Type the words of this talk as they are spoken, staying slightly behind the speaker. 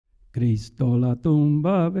Cristo la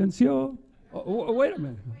tumba venció. Wait a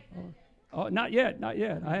minute. Not yet, not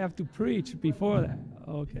yet. I have to preach before that.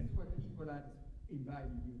 Okay.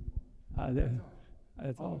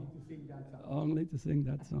 That's all. Only to sing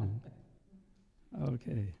that song.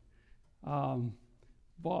 Okay.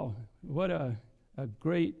 Wow, what a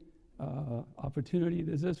great opportunity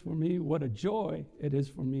this is for me. What a joy it is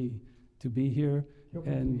for me to be here.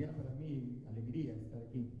 And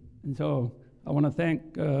so I want to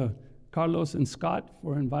thank Carlos and Scott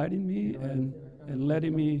for inviting me and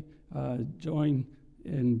letting me join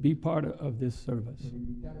and be part of this service.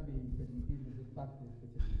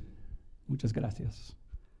 Muchas gracias.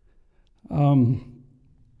 Let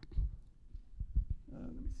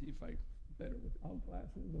me see if I better without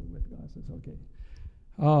glasses or with glasses. Okay.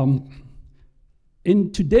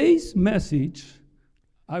 In today's message,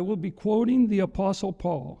 I will be quoting the Apostle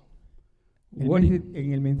Paul.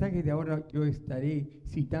 En el mensaje de ahora yo estaré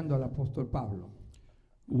citando al apóstol Pablo.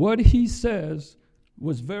 What he says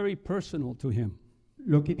was very personal to him.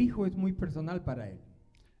 Lo que dijo es muy personal para él.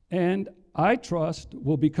 And I trust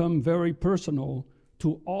will become very personal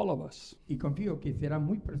to all of us. Y confío que será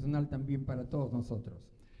muy personal también para todos nosotros.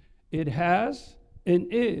 It has and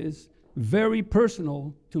is very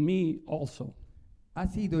personal to me also. Ha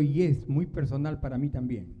sido y es muy personal para mí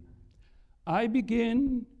también. I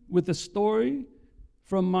begin with a story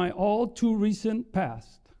from my all too recent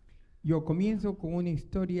past Yo comienzo con una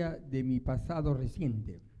historia de mi pasado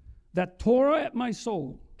reciente that tore at my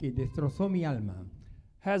soul, que destrozó mi alma.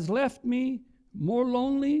 has left me more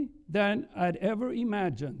lonely than I'd ever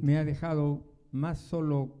imagined, Me ha dejado más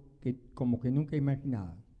solo que como que nunca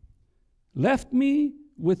imaginaba. left me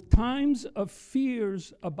with times of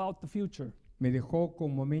fears about the future, Me dejó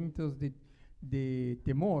con momentos de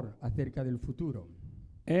temor acerca del futuro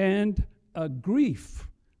and a grief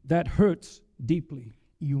that hurts deeply.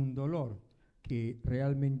 y un dolor que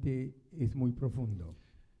realmente es muy profundo.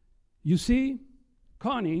 You see,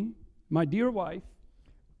 Connie, my dear wife,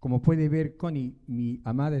 Como puede ver, Connie, mi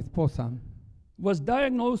amada esposa, was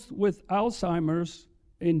diagnosed with Alzheimer's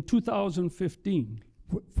in 2015.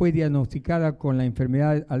 fue diagnosticada con la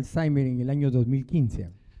enfermedad de Alzheimer en el año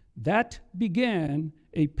 2015. That began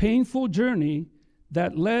a painful journey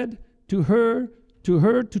that led to her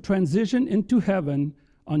to transition into heaven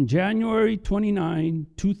on January 29,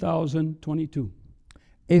 2022.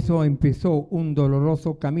 Eso empezó un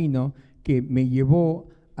doloroso camino que me llevó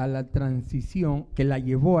a la transición, que la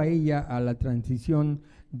llevó a ella a la transición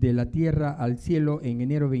de la tierra al cielo en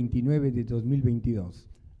enero 29 de 2022.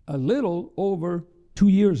 A little over 2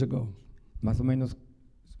 years ago. Más o menos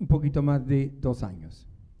un poquito más de 2 años.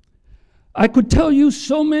 I could tell you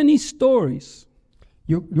so many stories,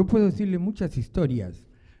 Yo puedo decirle muchas historias,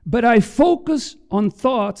 but I focus on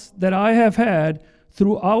thoughts that I have had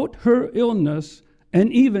throughout her illness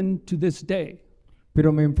and even to this day.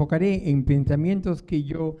 pero me enfocaré en pensamientos que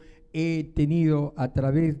yo he tenido a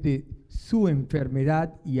través de su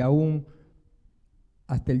enfermedad y aún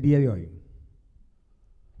hasta el día de hoy.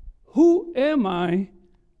 Who am I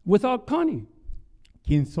without Connie?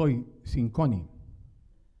 ¿Quién soy sin Connie?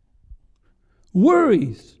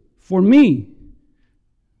 Worries for me,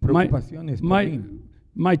 Preocupaciones por mí.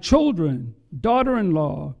 my children,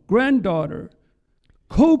 daughter-in-law, granddaughter,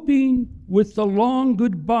 coping with the long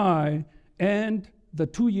goodbye and the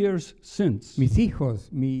 2 years since. Mis hijos,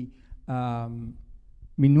 mi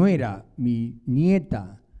nuera, mi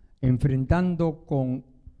nieta, enfrentando con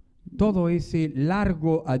todo ese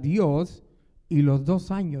largo adiós y los 2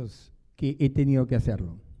 años que he tenido que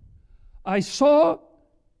hacerlo. I saw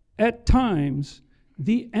at times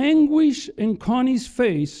the anguish in Connie's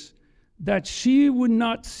face that she would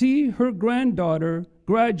not see her granddaughter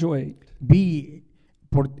graduate. Vi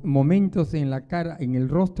por momentos en la cara, en el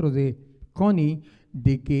rostro de Connie,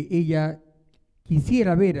 de que ella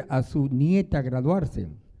quisiera ver a su nieta graduarse,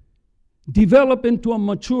 Develop into a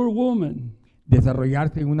mature woman,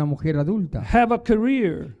 desarrollarse en una mujer adulta, have a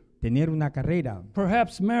career, tener una carrera,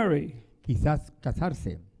 perhaps marry. quizás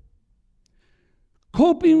casarse,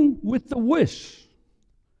 Coping with the wish,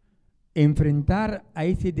 enfrentar a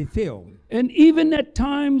ese deseo and even at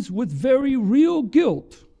times with very real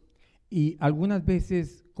guilt y algunas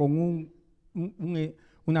veces con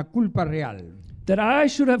una culpa real that I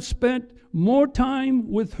should have spent more time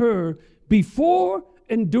with her before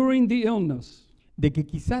and during the illness. de que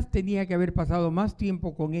quizás tenía que haber pasado más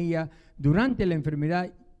tiempo con ella durante la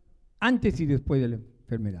enfermedad, antes y después de la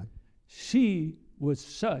enfermedad. She was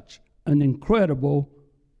such an incredible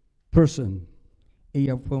person.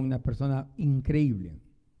 Ella fue una persona increíble.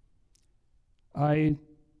 I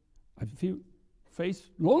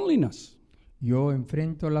face loneliness. Yo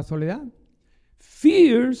enfrento la soledad,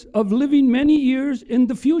 fears of living many years in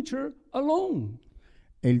the future alone,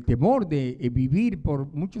 el temor de vivir por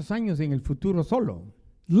muchos años en el futuro solo,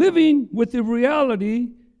 living with the reality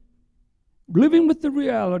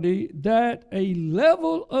that a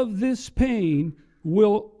level of this pain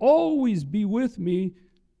will always be with me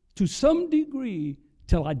to some degree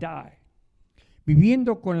till I die.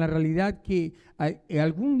 viviendo con la realidad que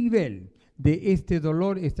algún nivel de este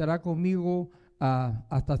dolor estará conmigo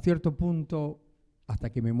hasta cierto punto, hasta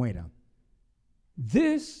que me muera.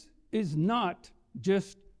 This is not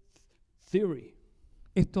just theory.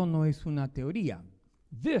 Esto no es una teoría,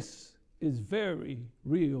 This is very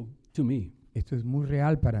real to me. esto es muy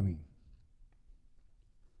real para mí.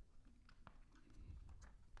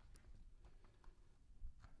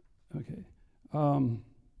 Okay.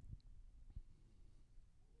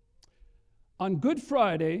 On Good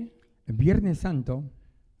Friday, El Viernes Santo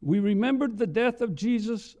we remembered the death of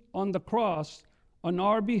Jesus on the cross on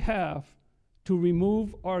our behalf to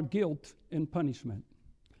remove our guilt and punishment.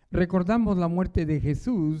 recordamos la muerte de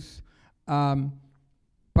Jesús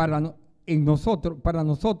para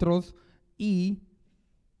nosotros y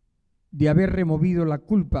de haber removido la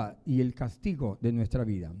culpa y el castigo de nuestra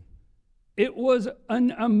vida. It was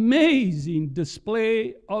an amazing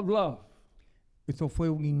display of love. Eso fue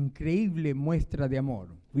una increíble muestra de amor.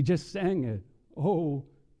 We just sang it. Oh,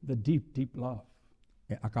 the deep, deep love.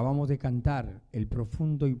 Acabamos de cantar el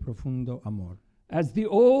profundo y profundo amor. As the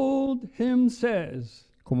old hymn says,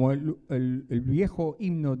 Como el viejo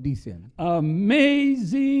himno dice,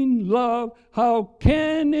 amazing love, how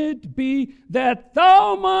can it be that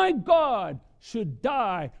thou, my God, should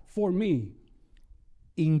die for me?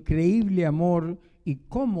 increíble amor y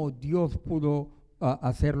cómo Dios pudo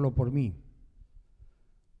hacerlo por mí.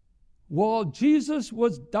 While Jesus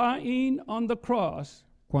was dying on the cross,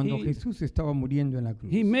 Cuando he, Jesús estaba muriendo en la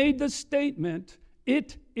cruz, he made the statement,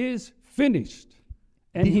 it is finished.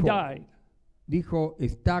 And he Dijo, died. dijo,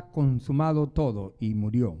 está consumado todo y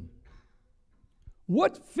murió.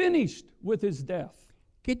 What finished with his death?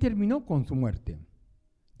 ¿Qué terminó con su muerte?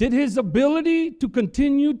 Did his ability to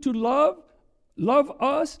continue to love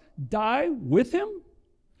us die with him?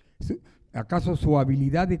 ¿Acaso su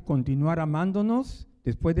habilidad de continuar amándonos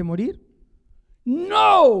después de morir?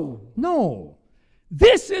 No! No.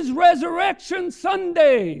 This is Resurrection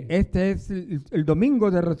Sunday. Este es el domingo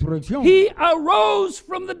de resurrección. He arose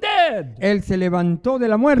from the dead. Él se levantó de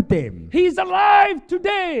la muerte. He's alive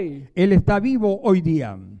today. Él está vivo hoy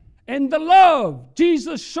día. And the love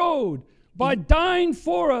Jesus showed by dying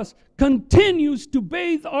for us continues to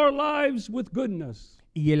bathe our lives with goodness.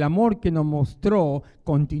 Y el amor que nos mostró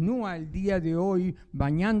continúa el día de hoy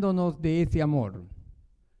bañándonos de ese amor.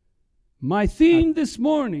 My theme this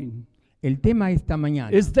morning El tema esta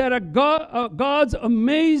mañana is that God's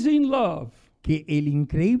amazing love que el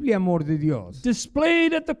increíble amor de Dios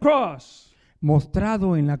displayed at the cross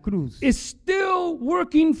mostrado en la cruz is still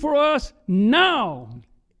working for us now,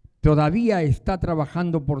 todavía está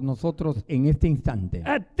trabajando por nosotros en este instante,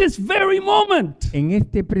 at this very moment. en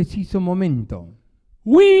este preciso momento.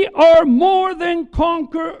 We are more than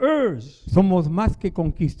conquerors, Somos más que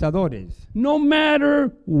conquistadores, no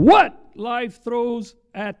matter what life throws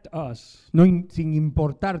at us. sin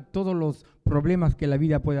importar todos los problemas que la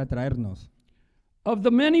vida pueda traernos. Of the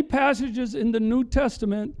many passages in the New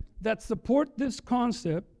Testament that support this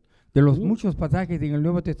concept, De los muchos pasajes en el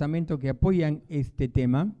Nuevo Testamento que apoyan este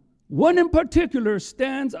tema, one in particular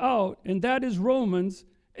stands out, and that is Romans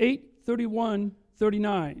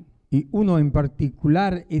 8:31-39. y uno en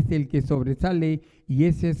particular es el que sobresale, y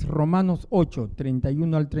ese es Romanos 8,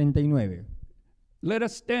 31 al 39. Let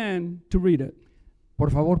us stand to read it.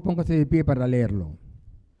 Por favor, póngase de pie para leerlo.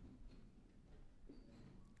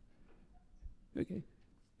 Okay.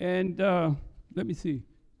 And let me see.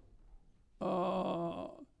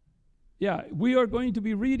 Yeah, we are going to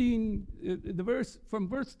be reading the verse from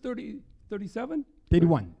verse 37?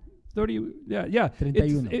 31. 30, yeah.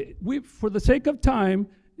 31. For the sake of time,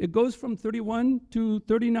 it goes from 31 to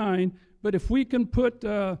 39, but if we can put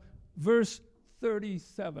verse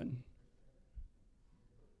 37.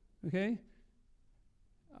 Okay?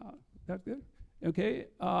 That good? Okay.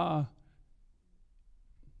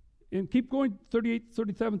 And keep going, 38,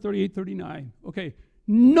 37, 38, 39. Okay.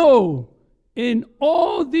 No, in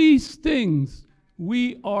all these things,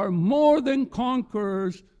 we are more than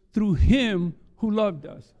conquerors through him who loved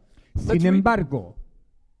us. Sin embargo,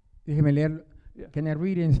 déjeme leer. Yeah. Can I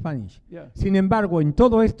read in Spanish? Yeah. Sin embargo, en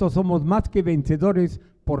todo esto somos más que vencedores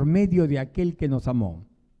por medio de aquel que nos amó.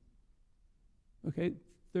 Okay,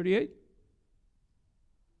 38.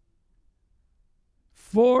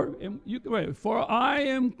 For I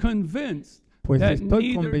am convinced Pues that estoy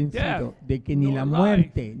neither convencido death, de que ni nor la life,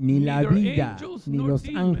 muerte, ni la neither vida, angels, ni nor los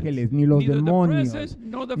demons, ángeles, ni los neither the demonios, present,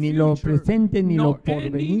 nor the ni lo future, presente, ni lo nor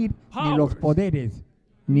porvenir, any ni los powers, poderes,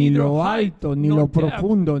 ni neither lo height, alto, ni nor lo depth,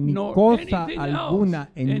 profundo, ni nor cosa anything alguna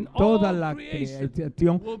else en in toda all la creation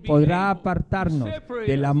creación will be podrá able to apartarnos separate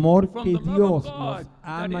del us amor from que the love of Dios God nos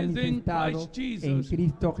ha that is in manifestado Christ en Jesus,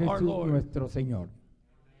 Cristo our Jesús Lord. nuestro Señor.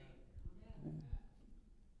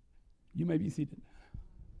 You may be seated.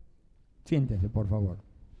 Siéntese, por favor.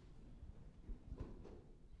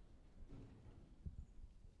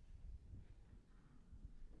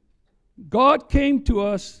 God came to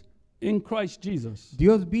us in Christ Jesus.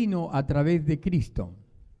 Dios vino a través de Cristo.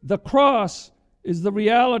 The cross is the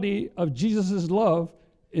reality of Jesus' love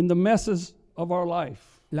in the messes of our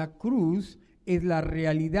life. La cruz es la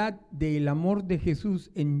realidad del amor de Jesús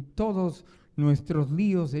en todos nuestros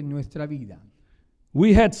líos en nuestra vida.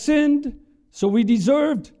 We had sinned, so we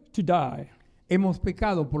deserved to die. Hemos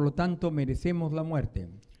pecado, por lo tanto merecemos la muerte,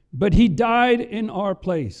 But he died in our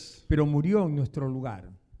place. pero murió en nuestro lugar.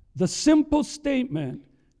 The simple statement,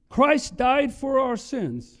 Christ died for our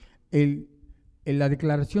sins, En la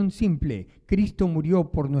declaración simple, Cristo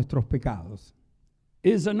murió por nuestros pecados,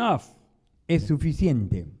 is enough es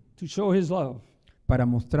suficiente to show his love. para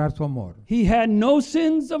mostrar su amor. He had no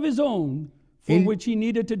sins of his own for Él- which he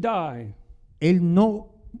needed to die. Él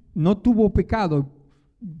no tuvo pecado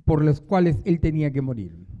por los cuales él tenía que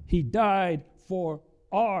morir. He died for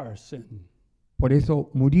our sin. Por eso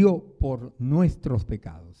murió por nuestros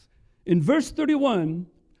pecados. In verse 31,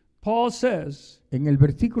 Paul says, En el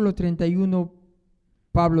versículo 31,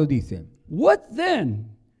 Pablo dice, "What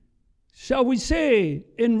then shall we say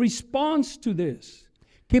in response to this?"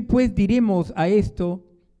 ¿qué pues diremos a esto?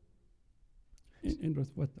 En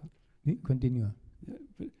respuesta. Sí, continúa.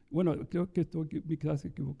 Bueno, creo que estoy quizás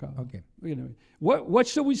equivocado. Ok. Anyway, what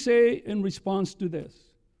shall we say in response to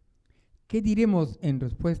this? ¿Qué diremos en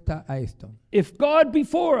respuesta a esto? If God be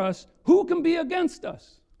for us, who can be against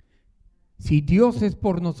us? Si Dios es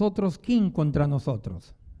por nosotros, ¿quién contra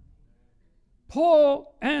nosotros?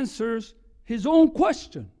 Paul answers his own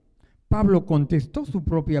question Pablo contestó su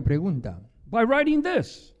propia pregunta, by writing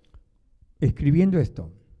this. escribiendo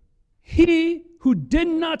esto. He who did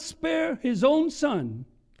not spare his own son,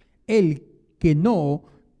 Él que no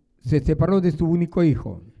se separó de su único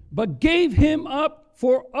hijo, but gave him up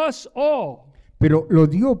for us all, pero lo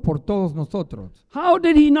dio por todos nosotros. how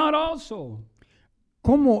did he not also,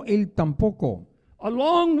 ¿Cómo Él tampoco,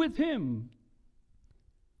 along with him,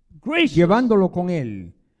 llevándolo con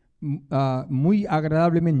Él muy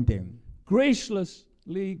agradablemente,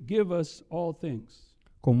 graciously give us all things?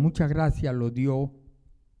 con mucha gracia lo dio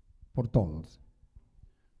por todos?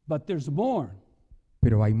 But there's more.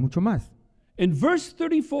 Pero hay mucho más. In verse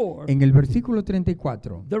 34, En el versículo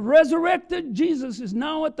 34, the resurrected Jesus is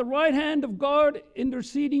now at the right hand of God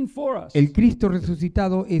interceding for us. el Cristo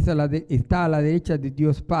resucitado está a la derecha de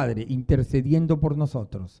Dios Padre, intercediendo por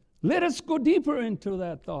nosotros. Let us go deeper into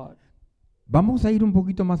that thought. Vamos a ir un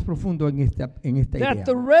poquito más profundo en esta idea. That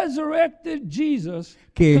the resurrected Jesus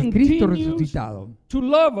Que el Cristo continues resucitado to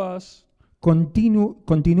love us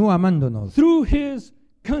continúa amándonos through his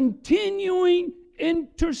continuing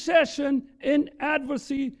intercession and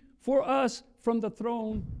advocacy for us from the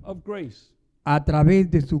throne of grace. a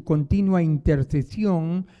través de su continua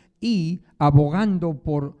intercesión y abogando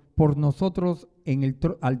por nosotros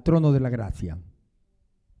al trono de la gracia.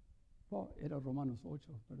 Oh, era Romanos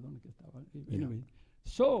 8, perdón que estaba. Anyway.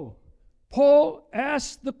 So, Paul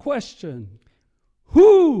asked the question,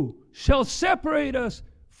 who shall separate us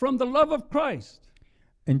from the love of Christ?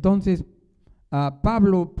 Entonces,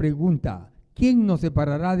 Pablo pregunta, ¿quién nos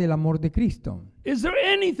separará del amor de Cristo? Is there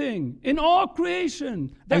anything in all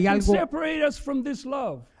creation that ¿Hay can algo- separate us from this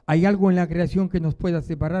love? ¿Hay algo en la creación que nos pueda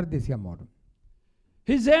separar de ese amor?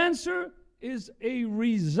 His answer is a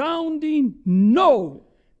resounding no.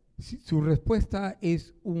 Su respuesta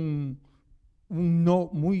es un no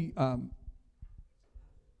muy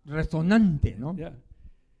resonante, ¿no? Yeah.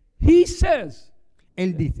 He says,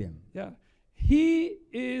 Él dice yeah, he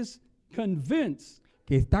is convinced,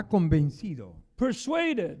 que está convencido,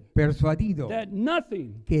 persuaded persuadido, that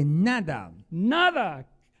nothing, que nada nada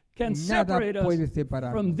can Nada separate puede us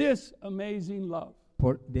separarnos. from this amazing love.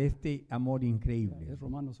 de este amor increíble. Es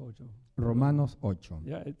Romanos 8. Romanos 8.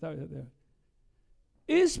 Yeah, it's there.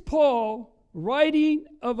 Is Paul writing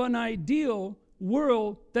of an ideal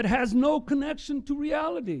world that has no connection to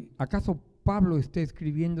reality? ¿Acaso Pablo está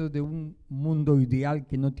escribiendo de un mundo ideal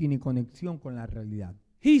que no tiene conexión con la realidad?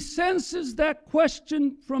 He senses that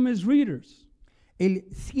question from his readers. Él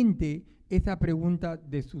siente esa pregunta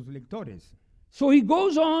de sus lectores. So he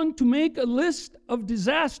goes on to make a list of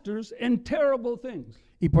disasters and terrible things.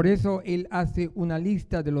 Y por eso él hace una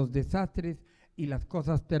lista de los desastres y las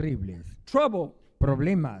cosas terribles. Trouble,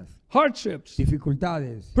 Problemas, hardships,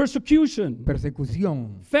 dificultades, persecution,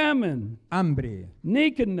 persecución, famine, hambre,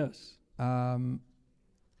 nakedness,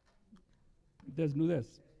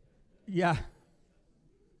 desnudez. ya.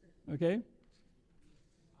 Okay?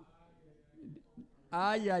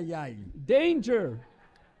 Ay, ay, ay. Danger,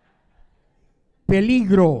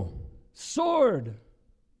 Peligro, sword,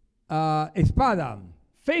 espada,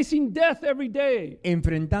 facing death every day,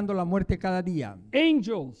 enfrentando la muerte cada día,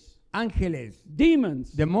 angels, ángeles,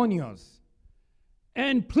 demons. demonios.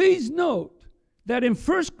 And please note that in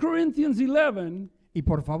 1 Corinthians 11, Y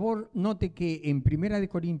por favor, note que en 1 de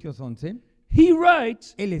Corintios 11, he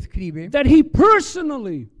writes él escribe that he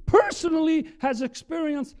personally has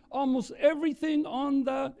experienced almost everything on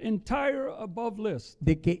the entire above list.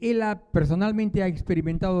 de que él personalmente ha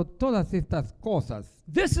experimentado todas estas cosas.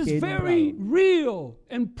 This que he is very nombrado. real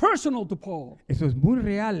and personal to Paul. Eso es muy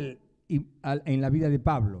real en la vida de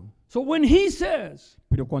Pablo. So when he says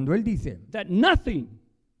Pero cuando él dice that nothing,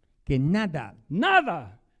 que nada,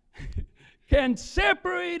 nada can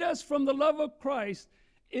separate us from the love of Christ,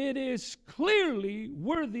 it is clearly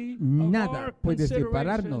worthy of nada our puede consideration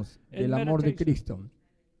separarnos and del amor de meditation.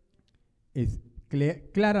 Cristo.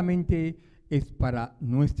 Claramente es para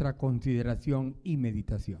nuestra consideración y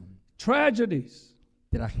meditación. Tragedies,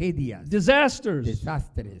 Tragedias, disasters,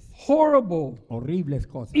 desastres, horrible, horribles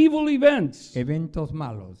cosas, evil events eventos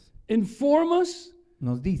malos, inform us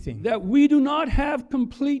nos dicen that we do not have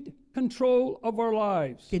complete control of our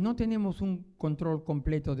lives. que no tenemos un control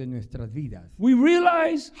completo de nuestras vidas. We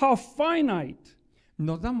realize how finite,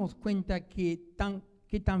 Nos damos cuenta que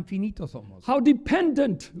tan finitos somos, how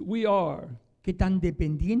dependent we are, que tan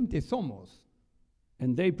dependientes somos.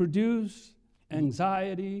 and they produce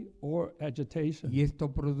anxiety or agitation. Y esto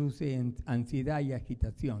produce ansiedad y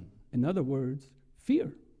agitación. In other words,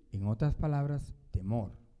 fear. En otras palabras,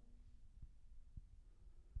 temor.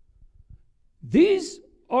 These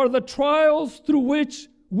are the trials through which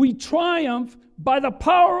we triumph by the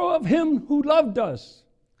power of Him who loved us.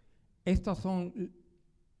 Estas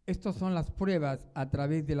son las pruebas a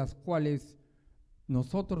través de las cuales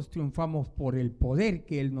nosotros triunfamos por el poder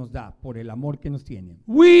que Él nos da, por el amor que nos tiene.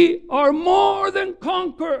 We are more than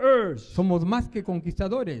conquerors, Somos más que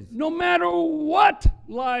conquistadores, no matter what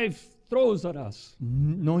life throws at us.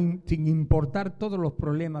 sin importar todos los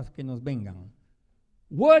problemas que nos vengan.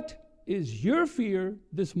 What is your fear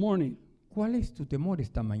this morning? ¿Cuál es tu temor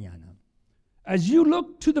esta mañana? As you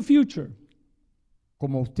look to the future,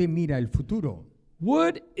 Como usted mira el futuro,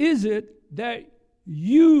 what is it that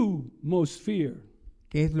you most fear?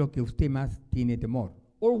 ¿qué es lo que usted más tiene temor?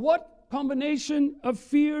 Or what combination of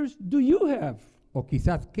fears do you have? O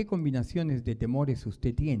quizás, ¿qué combinaciones de temores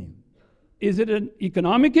usted tiene? Is it an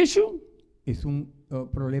economic issue? ¿Es un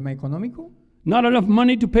problema económico? Not enough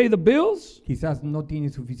money to pay the bills? Quizás no tiene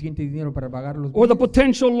suficiente dinero para pagar los Or the bills,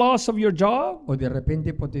 potential loss of your job? o de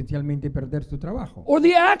repente potencialmente perder su trabajo, Or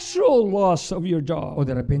the actual loss of your o job?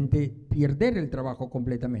 de repente perder el trabajo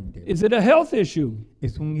completamente. Is it a health issue?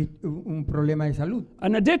 Es un problema de salud,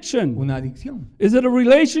 An addiction? una adicción, Is it a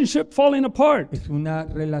relationship falling apart? es una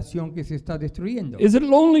relación que se está destruyendo, Is it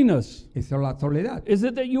loneliness? es la soledad, Is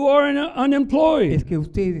it that you are unemployed? es que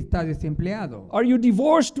usted está desempleado, Are you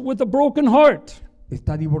divorced with a broken heart?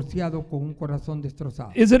 está divorciado con un corazón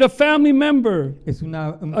destrozado, Is it a family member, es un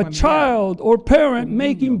a familiar child or parent Un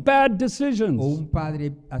making niño. bad o decisions? un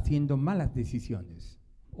padre haciendo malas decisiones,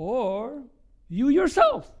 Or you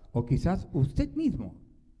yourself? o quizás usted mismo.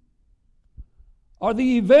 Are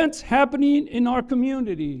the events happening in our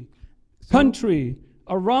community, country,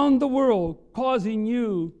 around the world causing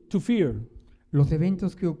you to fear? Los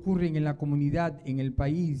eventos que ocurren en la comunidad, en el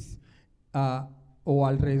país o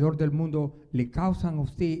alrededor del mundo le causan a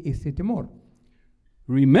usted ese temor.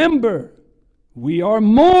 Remember, we are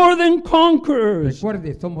more than conquerors,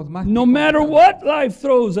 Recuerde, somos más no que matter conquistadores, what life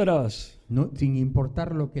throws at us. sin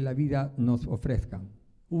importar lo que la vida nos ofrezca.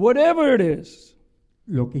 Whatever it is,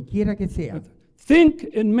 Lo que quiera que sea, think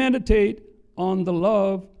and meditate on the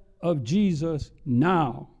love of Jesus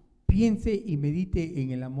now, piense y medite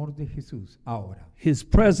en el amor de Jesús ahora, His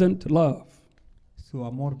present love. su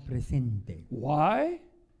amor presente. Why?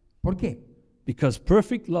 ¿Por qué? Because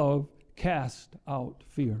perfect love casts out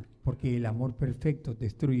fear. Porque el amor perfecto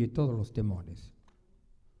destruye todos los temores.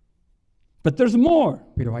 But there's more.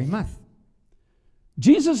 Pero hay más.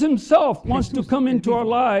 Jesus himself wants to Jesús come él into our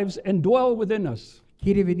mismo lives and dwell within us.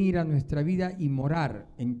 quiere venir a nuestra vida y morar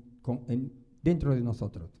dentro de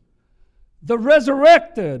nosotros. the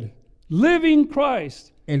resurrected, living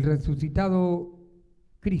Christ, El resucitado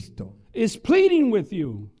Cristo is pleading with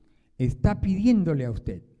you está pidiéndole a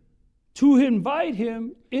usted to invite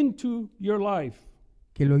him into your life.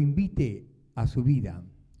 que lo invite a su vida.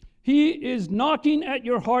 He is knocking at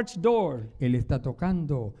your heart's door, Él está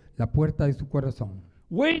tocando la puerta de su corazón,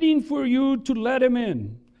 waiting for you to let him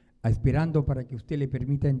in, esperando para que usted le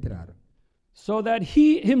permita entrar, so that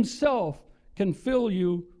he himself can fill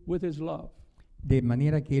you with his love. de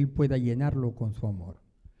manera que Él pueda llenarlo con su amor.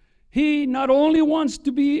 He not only wants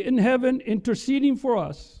to be in heaven interceding for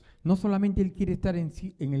us, No solamente Él quiere estar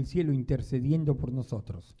en el cielo intercediendo por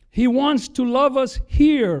nosotros, he wants to love us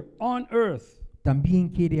here on earth. también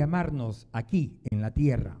quiere amarnos aquí en la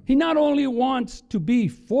tierra. He not only wants to be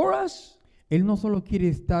for us, Él no solo quiere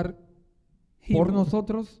estar he, por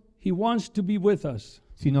nosotros, he wants to be with us.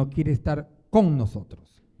 sino quiere estar con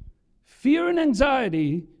nosotros. Fear and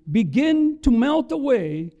anxiety begin to melt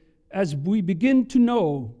away as we begin to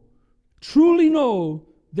know, truly know,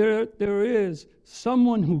 there is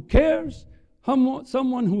someone who cares,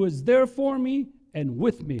 someone who is there for me and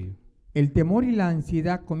with me. El temor y la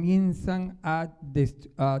ansiedad comienzan a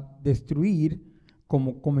destruir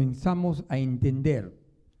como comenzamos a entender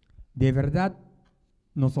de verdad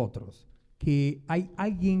nosotros que hay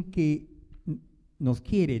alguien que nos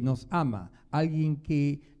quiere, nos ama, alguien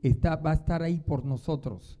que va a estar ahí por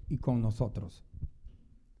nosotros y con nosotros.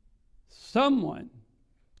 Someone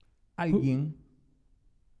Alguien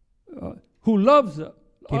who loves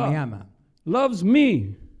que me ama, loves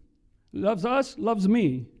me, loves us, loves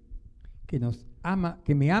me, que nos ama,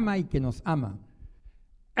 que me ama y que nos ama,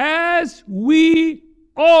 as we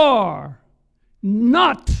are,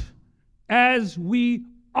 not as we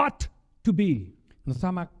ought to be. nos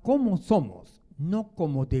ama como somos, no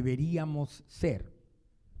como deberíamos ser.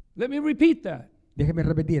 Let me repeat that. Déjeme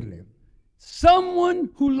repetirle. Someone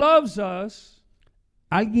who loves us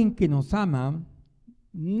Alguien que nos ama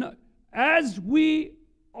as we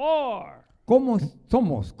are, como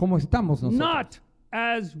somos, como estamos nosotros, not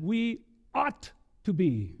as we ought to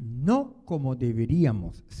be. no como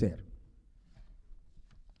deberíamos ser.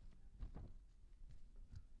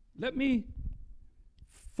 Let me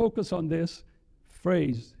focus on this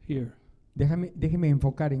phrase here. Déjeme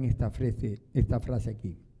enfocar en esta frase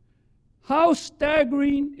aquí. How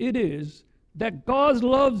staggering it is that God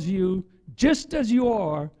loves you just as you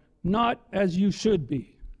are, not as you should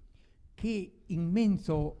be. Qué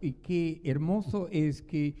inmenso y qué hermoso es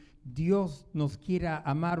que Dios nos quiera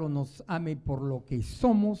amar o nos ame por lo que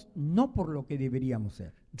somos, no por lo que deberíamos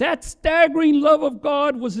ser. That staggering love of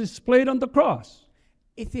God was displayed on the cross.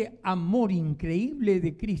 Ese amor increíble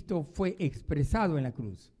de Cristo fue expresado en la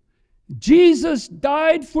cruz. Jesus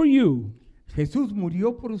died for you, Jesús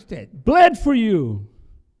murió por usted. bled for you,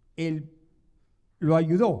 Él lo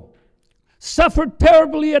ayudó. suffered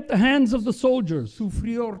terribly at the hands of the soldiers,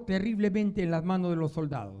 Sufrió terriblemente en las manos de los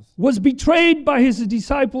soldados. was betrayed by his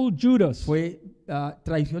disciple Judas, Fue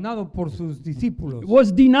traicionado por sus discípulos.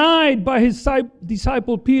 was denied by his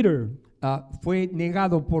disciple Peter, Fue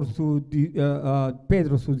negado por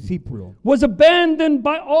Pedro, su discípulo. was abandoned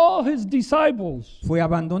by all his disciples, Fue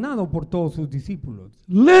abandonado por todos sus discípulos.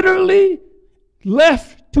 literally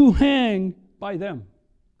left to hang by them.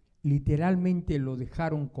 Literalmente lo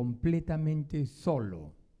dejaron completamente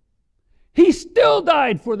solo. He still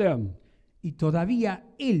died for them. Y todavía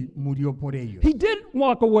Él murió por ellos. He didn't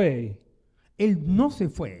walk away, Él no se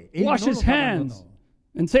fue. Él wash no his los abandonó. hands,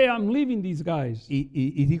 and say, I'm leaving these guys.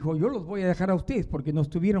 Y dijo, yo los voy a dejar a ustedes porque no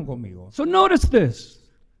estuvieron conmigo. So notice this.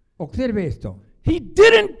 Observe esto. He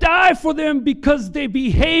didn't die for them because they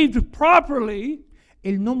behaved properly.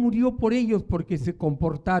 Él no murió por ellos porque se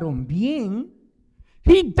comportaron bien.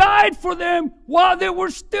 He died for them while they were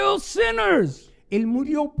still sinners. Él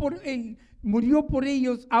murió por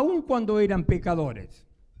ellos aun cuando eran pecadores.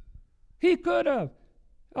 He could have,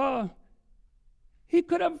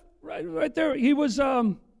 right there, he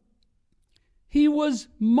was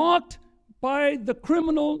mocked by the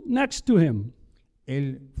criminal next to him.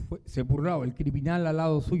 Él se burló, el criminal al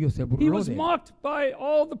lado suyo se He burló was de él. mocked by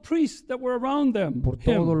all the priests that were around them. Por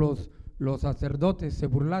him. todos los sacerdotes se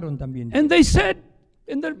burlaron también de él. And they said,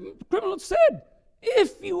 and the criminal said,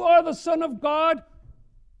 if you are the Son of God,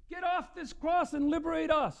 get off this cross and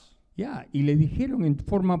liberate us. Ya, y le dijeron en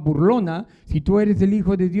forma burlona, si tú eres el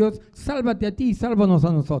Hijo de Dios, sálvate a ti y sálvanos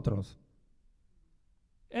a nosotros.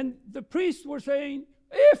 And the priests were saying,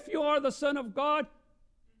 if you are the Son of God,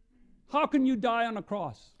 how can you die on a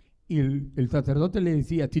cross? Y el sacerdote le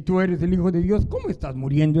decía, si tú eres el Hijo de Dios, ¿cómo estás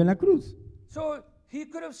muriendo en la cruz? So he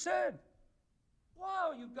could have said,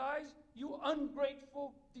 wow, you guys, you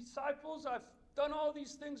ungrateful disciples, I've done all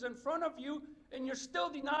these things in front of you, and you're still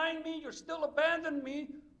denying me, you're still abandoning me.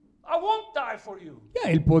 I won't die for you.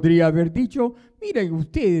 Ya él podría haber dicho, miren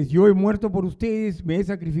ustedes, yo he muerto por ustedes, me he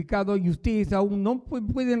sacrificado y ustedes aún no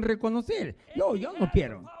pueden reconocer. Yo He no had the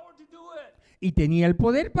quiero. power to do it. Y tenía el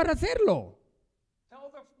poder para hacerlo.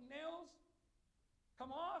 Tell the nails,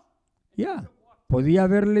 come off. Ya, podía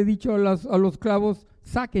haberle dicho a los clavos,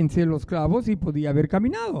 sáquense los clavos y podía haber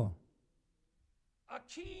caminado. A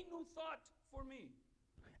key new thought for me.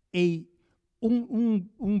 Y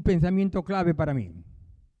un pensamiento clave para mí,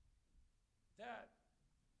 That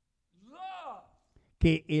love,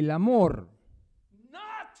 que el amor,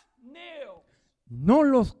 not nails, no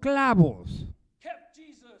los clavos, kept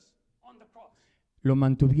Jesus on the cross. lo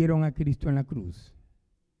mantuvieron a Cristo en la cruz.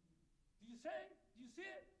 Do you see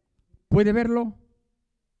it? ¿Puede verlo?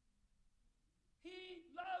 He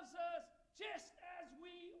loves us just as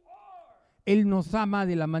we are, Él nos ama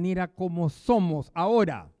de la manera como somos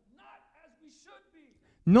ahora, not as we should be,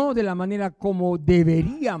 no de la manera como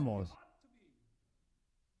deberíamos, ought to be.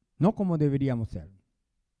 no como deberíamos ser,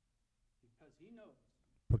 Because he knows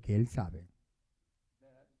porque Él sabe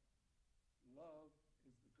that love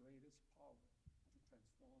is the greatest power to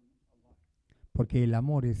transform a life. porque el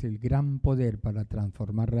amor es el gran poder para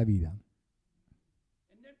transformar la vida.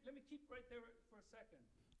 And then let me keep right there for a second.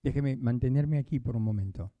 Déjeme mantenerme aquí por un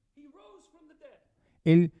momento. He rose from the dead.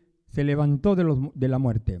 Él se levantó de la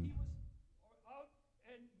muerte He was out,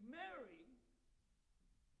 and Mary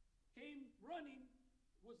came running,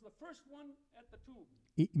 was the first one at the tomb.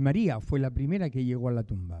 y María fue la primera que llegó a la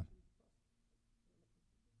tumba.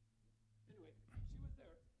 Anyway, she was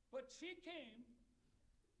there. But she came,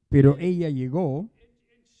 Pero ella llegó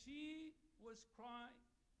and she was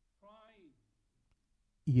crying.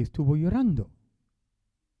 y estuvo llorando.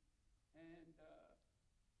 And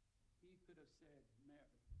he could have said, Mary,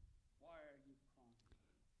 why are you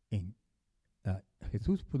crying?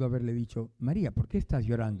 Jesús pudo haberle dicho, María, ¿por qué estás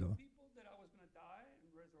llorando? People that I was going to die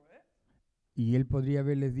and resurrect? Y él podría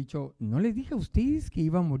haberles dicho, ¿no les dije a ustedes que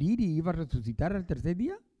iba a morir y iba a resucitar al tercer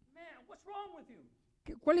día? Man, what's wrong with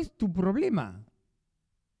you? ¿Cuál es tu problema?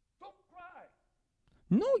 Don't cry.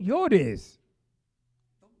 No llores.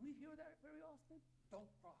 Don't we hear that very often? Don't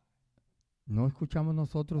cry. No escuchamos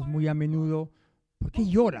nosotros muy a menudo, ¿por qué Don't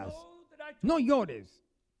you lloras? know that I No told you? llores.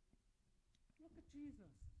 Look at Jesus.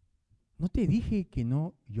 ¿No te dije que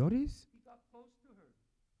no llores? He got close to her.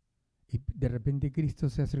 Y de repente Cristo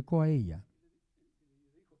se acercó a ella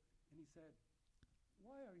And he said,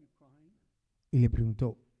 why are you crying? y le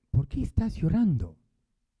preguntó, ¿por qué estás llorando?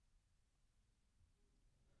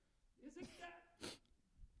 Isn't that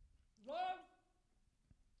love?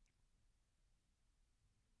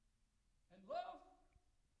 And love?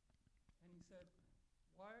 And he said,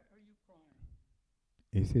 why are you crying?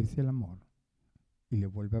 Ese es el amor. Y le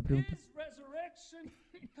vuelve a preguntar. His resurrection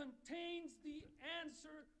contains the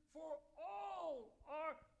answer for all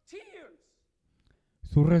our tears.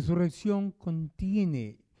 Su resurrección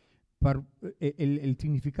contiene el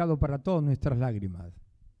significado para todas nuestras lágrimas.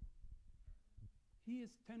 He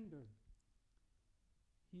is tender.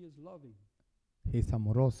 He is loving. Es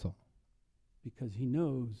amoroso, Because he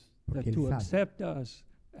knows Porque that él to sabe. accept us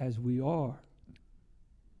as we are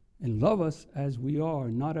and love us as we are,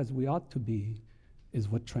 not as we ought to be, is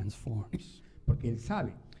what transforms. porque Él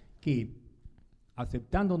sabe que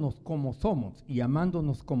aceptándonos como somos y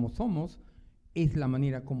amándonos como somos, es la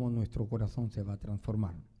manera como nuestro corazón se va a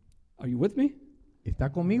transformar. Are you with me? ¿Está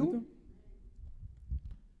conmigo?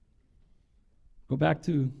 Go back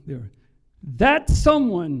to there. That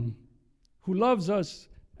someone who loves us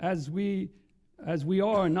as we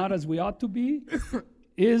are, not as we ought to be,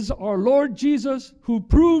 is our Lord Jesus, who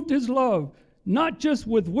proved his love, not just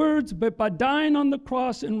with words, but by dying on the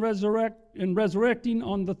cross and resurrecting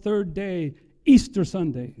on the third day, Easter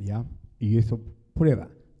Sunday. ¿Ya? Y eso prueba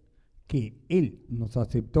que Él nos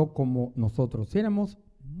aceptó como nosotros éramos,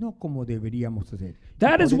 no como deberíamos ser. Y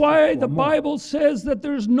That por is eso why su the amor. Bible says that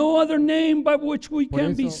there's no other name by which we Por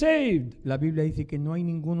can be eso- saved, La Biblia dice que no hay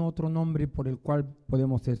ningún otro nombre por el cual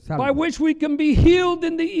podemos ser by salvos, which we can be healed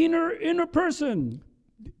in the inner person,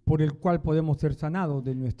 por el cual podemos ser sanados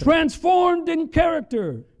de nuestra, transformed in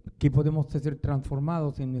character. que podemos ser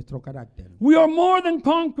transformados en nuestro carácter. We are more than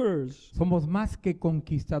conquerors. Somos más que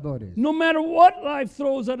conquistadores. No matter what life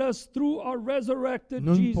throws at us through our resurrected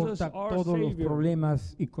No Jesus, importa our todos los Savior.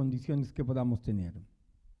 problemas y condiciones que podamos tener.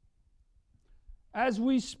 As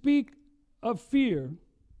we speak of fear,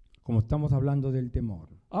 Como estamos hablando del temor,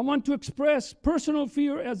 I want to express personal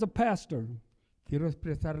fear as a pastor. quiero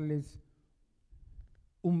expresarles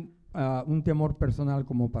un temor personal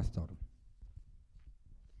como pastor.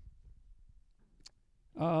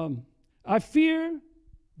 I fear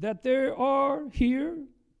that there are here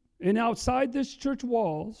and outside this church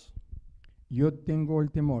walls Yo tengo el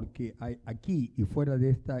temor que hay aquí y fuera de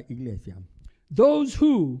esta iglesia, those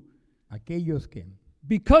who, aquellos que,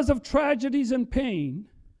 because of tragedies and pain,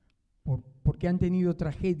 porque han tenido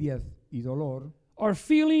tragedias y dolor, are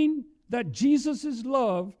feeling that Jesus'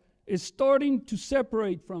 love is starting to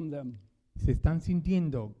separate from them. se están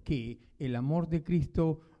sintiendo que el amor de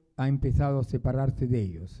Cristo ha empezado a separarse de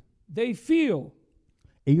ellos. They feel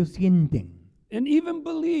Ellos sienten and even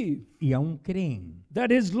believe y aún creen that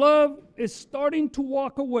his love is starting to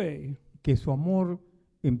walk away, que su amor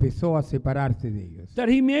empezó a separarse de ellos, that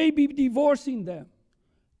he may be divorcing them,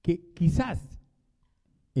 que quizás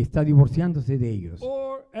está divorciándose de ellos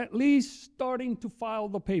or at least starting to file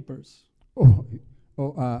the papers.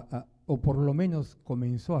 o por lo menos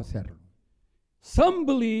comenzó a hacerlo. Some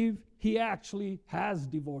believe he actually has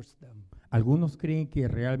divorced them. Algunos creen que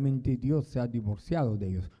realmente Dios se ha divorciado de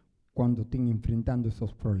ellos cuando estén enfrentando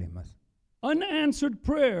esos problemas. Unanswered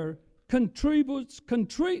prayer contributes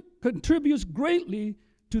greatly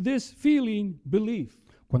to this feeling belief.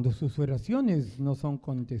 Cuando sus oraciones no son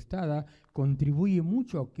contestadas, contribuye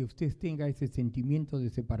mucho a que usted tenga ese sentimiento de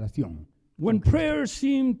separación. When con Cristo. prayers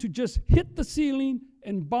seem to just hit the ceiling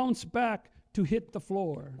and bounce back to hit the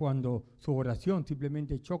floor. Cuando su oración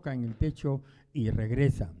simplemente choca en el techo y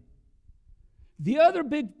regresa. The other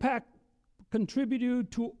big contributor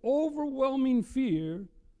to overwhelming fear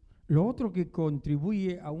Lo otro que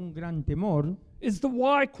contribuye a un gran temor is the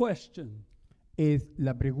why question. es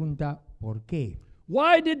la pregunta ¿por qué?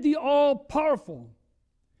 Why did the all-powerful,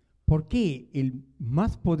 ¿Por qué el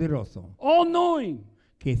más poderoso, all-knowing,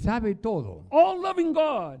 que sabe todo, all-loving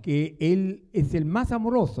God que Él es el más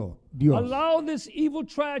amoroso, Dios, allow this evil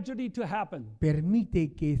tragedy to happen?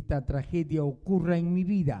 permite que esta tragedia ocurra en mi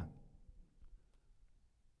vida?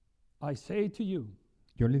 I say to you,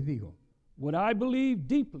 Yo les digo, what I believe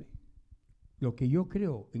deeply lo que yo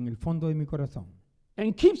creo en el fondo de mi corazón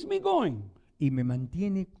and keeps me going, y me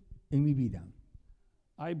mantiene en mi vida,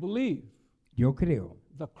 I believe yo creo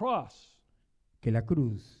the cross que la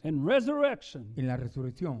cruz and resurrection en la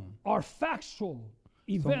resurrección are factual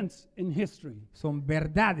events in history. son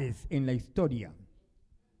verdades en la historia.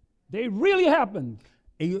 They really happened.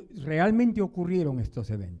 Ellos realmente ocurrieron estos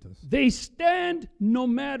eventos. They stand no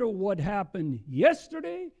matter what happened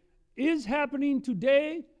yesterday, is happening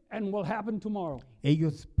today, and will happen tomorrow.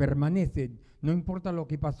 Ellos permanecen, no importa lo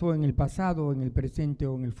que pasó en el pasado, en el presente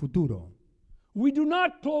o en el futuro. We do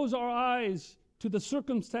not close our eyes to the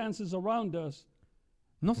circumstances around us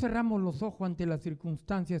No cerramos los ojos ante las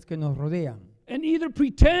circunstancias que nos rodean, and either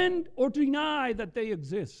pretend or deny that they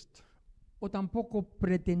exist. o tampoco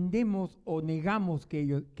pretendemos o negamos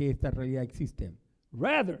que esta realidad existe,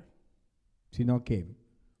 Rather, sino que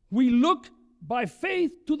we look by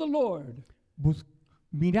faith to the Lord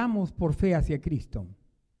miramos por fe hacia Cristo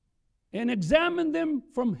and examine them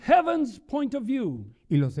from heaven's point of view.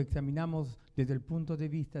 y los examinamos desde el punto de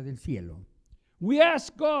vista del cielo. We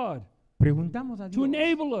ask God Preguntamos a to Dios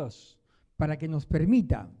enable us para que nos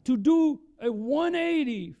permita, to do a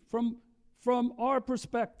 180 from our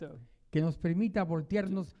perspective. que nos permita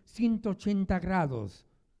voltearnos 180 grados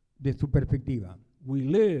de su perspectiva, We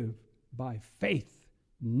live by faith,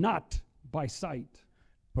 not by sight.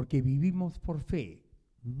 porque vivimos por fe,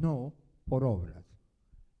 no por obras.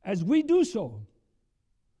 As we do so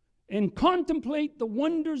and contemplate the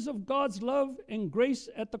wonders of God's love and grace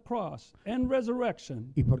at the cross and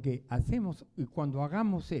resurrection, Y porque hacemos, y cuando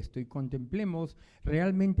hagamos esto y contemplemos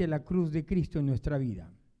realmente la cruz de Cristo en nuestra vida,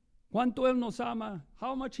 cuánto Él nos ama,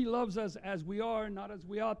 how much He loves us as we are, not as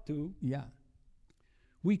we ought to, ya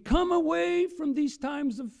we come away from these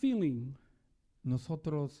times of feeling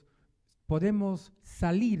nosotros podemos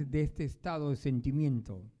salir de este estado de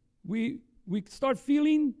sentimiento. we start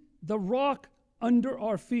feeling the rock under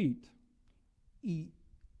our feet. Y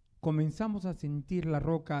comenzamos a sentir la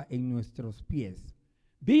roca en nuestros pies.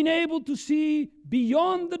 Being able to see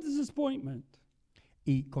beyond the disappointment,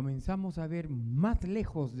 Y comenzamos a ver más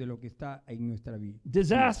lejos de lo que está en nuestra vida.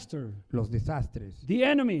 disaster, Los desastres, the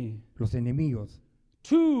enemy, los enemigos,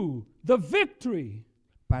 to the victory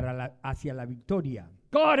hacia la victoria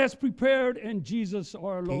God has prepared in Jesus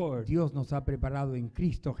our que Lord. Dios nos ha preparado en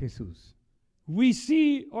Cristo Jesús. We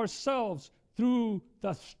see ourselves through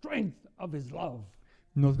the strength of His love.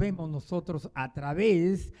 Nos vemos nosotros a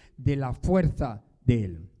través de la fuerza de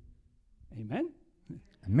Él. Amen.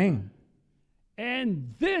 Amén.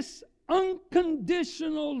 And this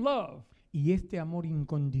unconditional love Y este amor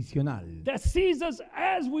incondicional that sees us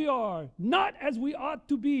as we are, not as we ought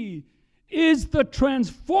to be, is the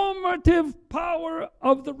transformative power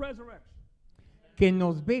of the resurrection. que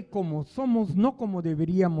nos ve como somos, no como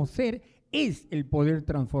deberíamos ser, es el poder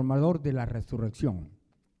transformador de la resurrección.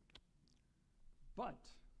 But,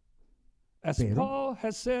 as Pero- Paul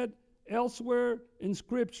has said elsewhere in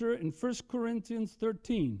Scripture in 1 Corinthians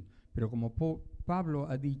 13, Pero como Pablo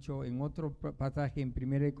ha dicho en otro pasaje en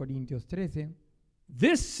 1 Corintios 13,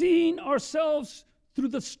 this seeing ourselves through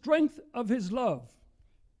the strength of his love,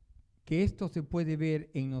 que esto se puede ver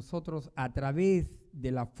en nosotros a través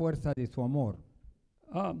de la fuerza de su amor.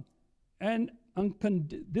 and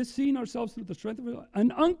this seeing ourselves through the strength of his love,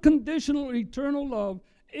 an unconditional eternal love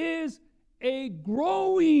is a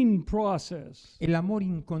growing process. El amor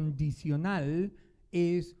incondicional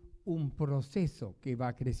es un proceso que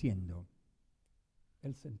va creciendo.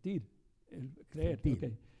 El sentir, el creer. Sentir.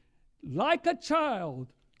 Okay. Like a child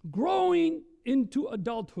growing into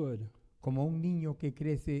adulthood, Como un niño que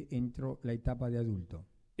crece entre la etapa de adulto.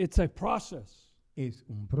 it's a process, Es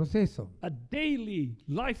un proceso, a daily,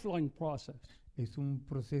 lifelong process. es un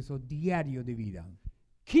proceso diario de vida.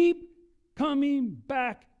 Keep coming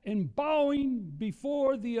back and bowing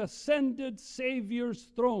before the ascended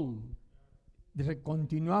Savior's throne.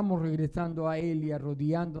 Continuamos regresando a Él y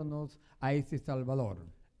arrodillándonos a ese Salvador,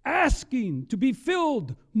 Asking to be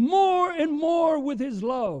filled more and more with his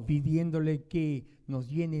love. pidiéndole que nos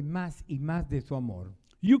llene más y más de su amor.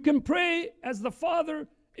 You can pray as the Father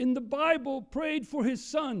in the Bible prayed for his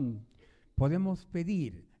Son. Podemos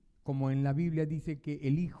pedir, como en la Biblia dice que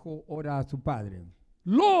el Hijo ora a su Padre.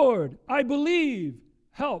 Lord, I believe,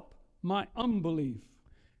 help my unbelief.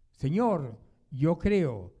 Señor, yo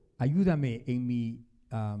creo, ayúdame en mi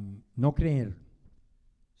no creer.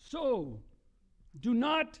 So, do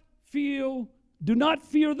not fear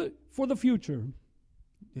for the future.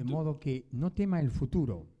 De modo que no tema el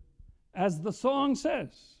futuro, As the song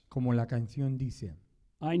says, como la canción dice.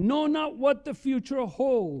 I know not what the future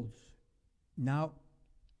holds. No,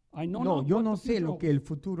 I know no, not yo what no the sé future lo que el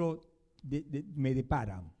futuro me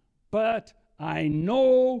depara, but I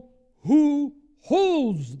know who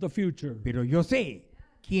holds the future. pero yo sé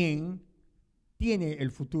quién tiene el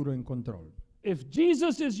futuro en control. If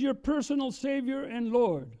Jesus is your personal Savior and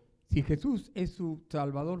Lord, Si Jesús es su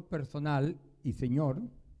Salvador personal y Señor,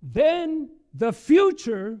 then the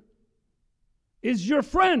future is your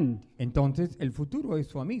friend entonces el futuro es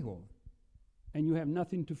su amigo and you have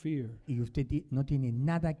nothing to fear. y usted no tiene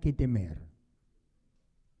nada que temer.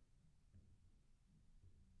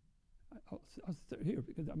 Here,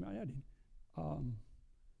 because I'm adding.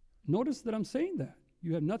 Notice that I'm saying that.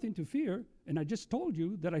 You have nothing to fear, and I just told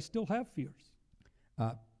you that I still have fears.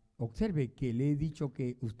 Observe que le he dicho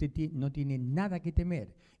que usted no tiene nada que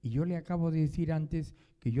temer y yo le acabo de decir antes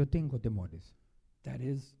que yo tengo temores. That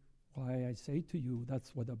is why I say to you,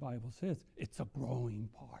 that's what the Bible says. It's a growing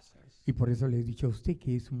process. Y por eso le he dicho a usted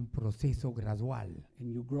que es un proceso gradual.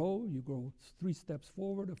 And you grow 3 steps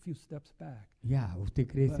forward, a few steps back. Ya, usted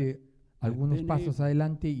crece algunos been pasos able,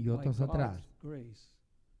 adelante y By otros God's atrás, grace,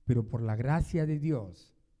 pero por la gracia de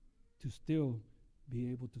Dios, to still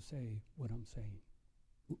be able to say what I'm saying.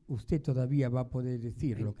 usted todavía va a poder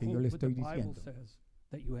decir And lo que yo quote le what estoy the Bible diciendo. says,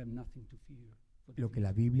 that you have nothing to fear for the Lo que future.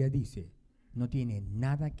 la Biblia dice, no tiene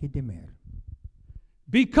nada que temer.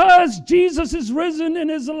 Because Jesus is risen and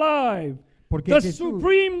is alive. Porque The Jesús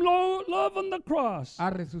supreme love on the cross ha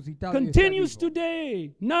resucitado y está continues vivo.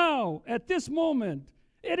 today, now, at this moment.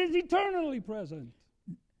 It is eternally present.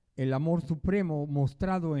 El amor supremo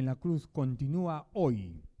mostrado en la cruz continúa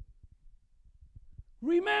hoy.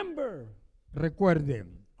 Remember, Recuerde,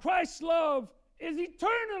 Christ's love is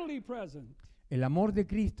eternally present. el amor de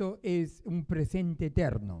Cristo es un presente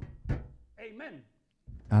eterno. Amen.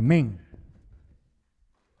 Amén.